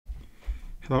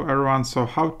Hello everyone, so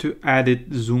how to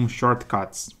edit Zoom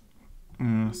shortcuts.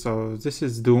 So this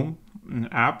is Zoom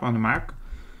app on Mac.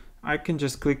 I can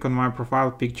just click on my profile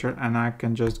picture and I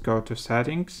can just go to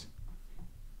settings.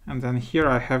 And then here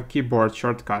I have keyboard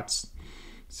shortcuts.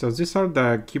 So these are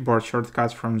the keyboard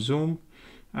shortcuts from Zoom.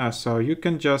 So you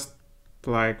can just,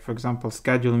 like for example,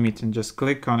 schedule meeting, just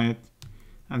click on it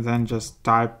and then just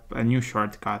type a new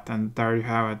shortcut, and there you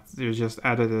have it. You just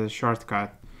added a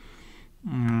shortcut.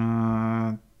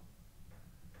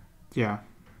 Yeah,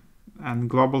 and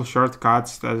global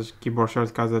shortcuts, that's keyboard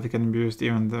shortcuts that can be used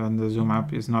even when the Zoom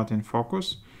app is not in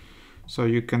focus. So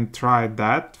you can try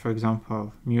that. For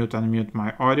example, mute and unmute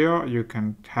my audio. You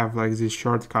can have like this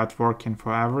shortcut working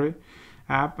for every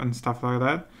app and stuff like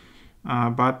that.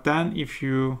 But then if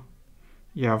you,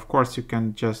 of course you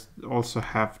can just also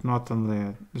have not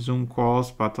only Zoom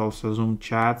calls but also Zoom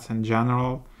chats and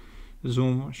general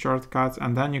Zoom shortcuts,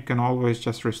 and then you can always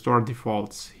just restore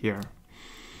defaults here.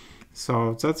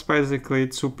 So that's basically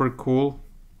it. Super cool.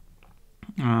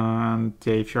 And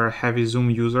if you're a heavy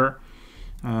Zoom user,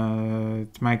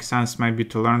 it makes sense maybe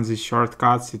to learn these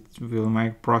shortcuts. It will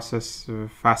make process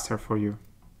faster for you.